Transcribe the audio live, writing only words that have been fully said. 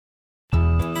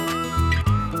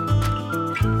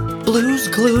Blues,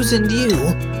 Clues, and You.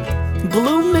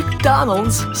 Blue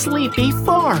McDonald's Sleepy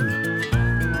Farm.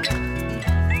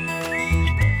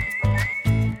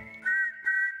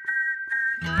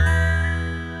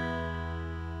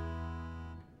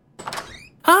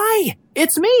 Hi,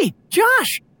 it's me,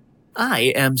 Josh.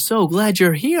 I am so glad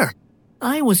you're here.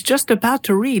 I was just about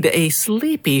to read a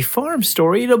Sleepy Farm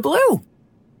story to Blue.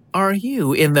 Are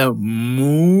you in the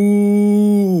mood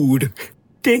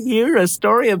to hear a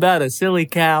story about a silly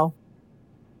cow?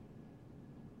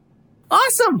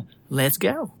 Awesome! Let's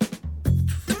go.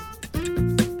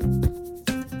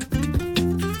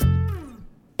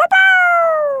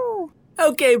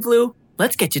 Okay, Blue,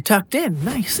 let's get you tucked in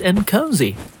nice and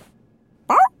cozy.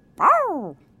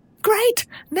 Great!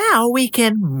 Now we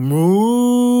can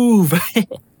move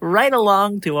right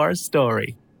along to our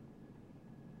story.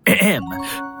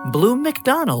 Blue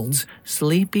McDonald's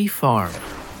Sleepy Farm.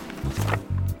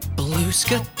 Blue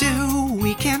Skidoo,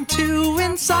 we can too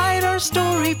inside our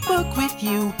storybook with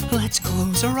you. Let's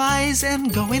close our eyes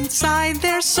and go inside.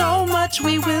 There's so much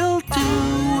we will do.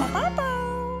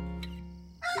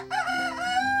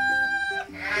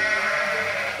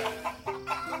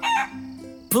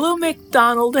 Blue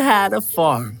McDonald had a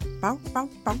farm.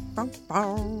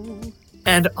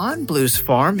 And on Blue's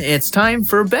farm, it's time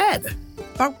for bed.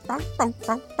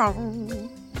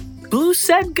 Blue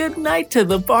said goodnight to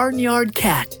the barnyard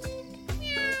cat.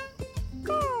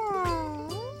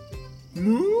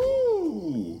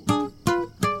 Moo!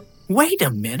 Wait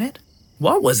a minute.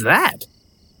 What was that?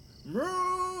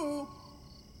 Moo!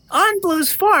 On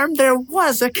Blue's farm, there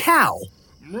was a cow.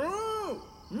 Moo!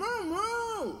 Moo!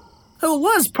 Moo! Who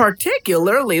was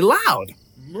particularly loud.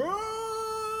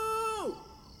 Moo!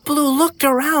 Blue looked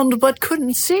around but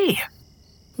couldn't see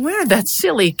where that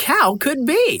silly cow could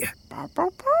be.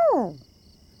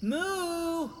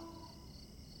 Moo!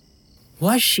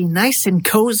 Was she nice and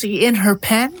cozy in her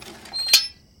pen?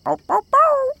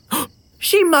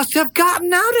 She must have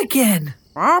gotten out again.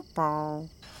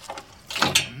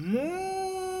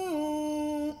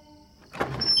 Moo!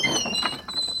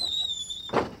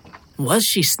 Was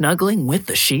she snuggling with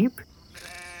the sheep?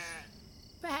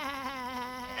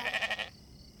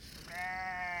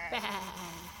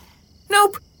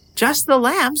 Nope, just the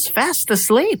lambs fast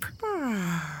asleep.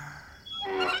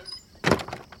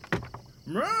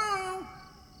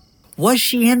 Was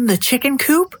she in the chicken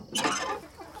coop?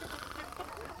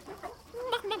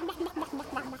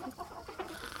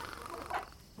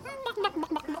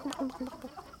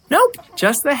 Nope,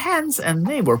 just the hens, and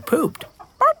they were pooped.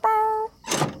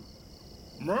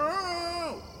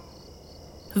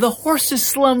 The horses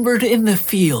slumbered in the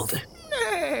field.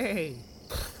 Hey.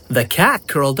 The cat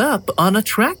curled up on a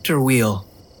tractor wheel.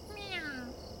 Meow.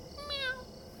 Meow.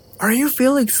 Are you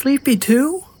feeling sleepy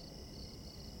too?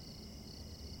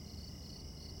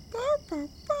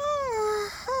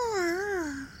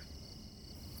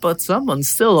 But someone's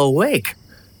still awake.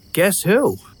 Guess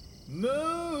who?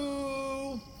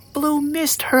 Moo! Blue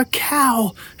missed her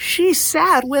cow. She's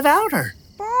sad without her.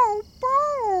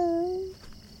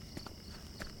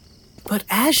 But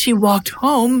as she walked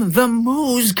home, the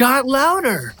moos got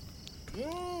louder.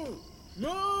 Moo!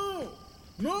 Moo!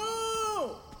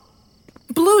 Moo!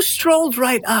 Blue strolled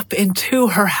right up into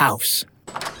her house.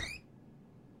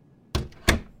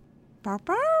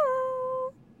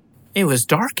 It was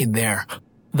dark in there.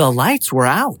 The lights were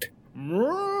out.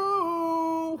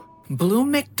 Moo! Blue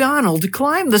McDonald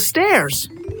climbed the stairs.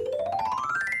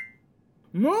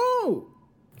 Moo!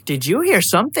 Did you hear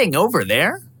something over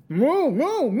there? Moo,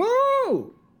 moo,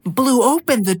 moo! Blue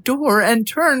opened the door and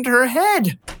turned her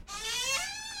head.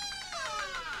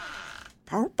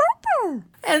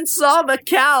 And saw the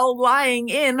cow lying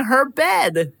in her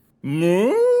bed.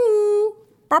 Moo!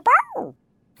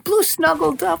 Blue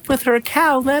snuggled up with her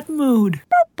cow that mooed.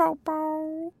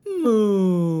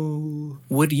 Moo!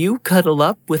 Would you cuddle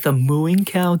up with a mooing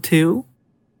cow too?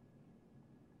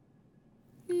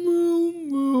 Moo,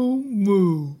 moo,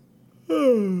 moo.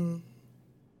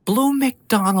 Blue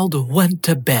McDonald went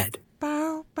to bed.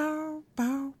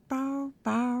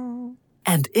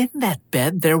 And in that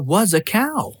bed there was a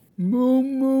cow. Moo,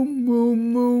 moo, moo,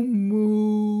 moo,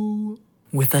 moo.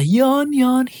 With a yawn,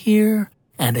 yawn here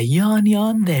and a yawn,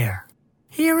 yawn there.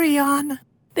 Here a yawn,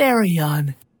 there a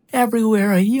yawn,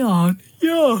 everywhere a yawn,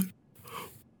 yawn.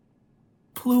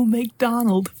 Blue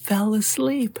McDonald fell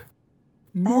asleep.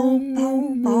 Moo,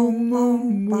 moo, moo, moo,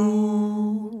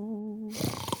 moo.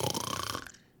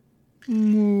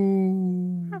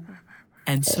 Moo.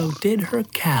 And so did her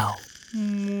cow.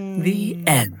 The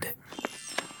end.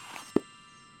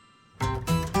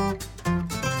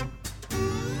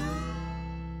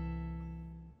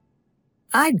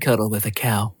 I'd cuddle with a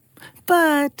cow.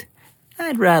 but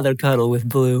I'd rather cuddle with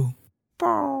Blue.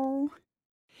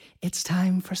 It's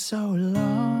time for so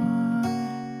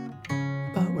long,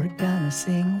 but we're gonna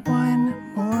sing one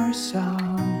more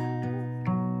song.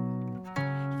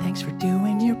 Thanks for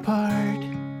doing your part.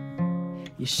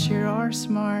 You sure are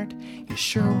smart. You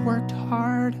sure worked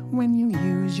hard when you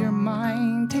use your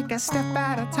mind. Take a step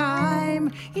at a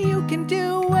time. You can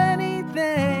do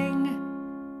anything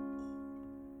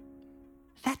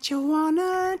that you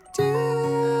wanna do.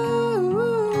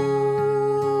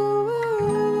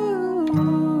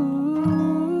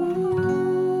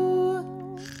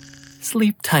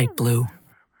 Sleep tight, Blue.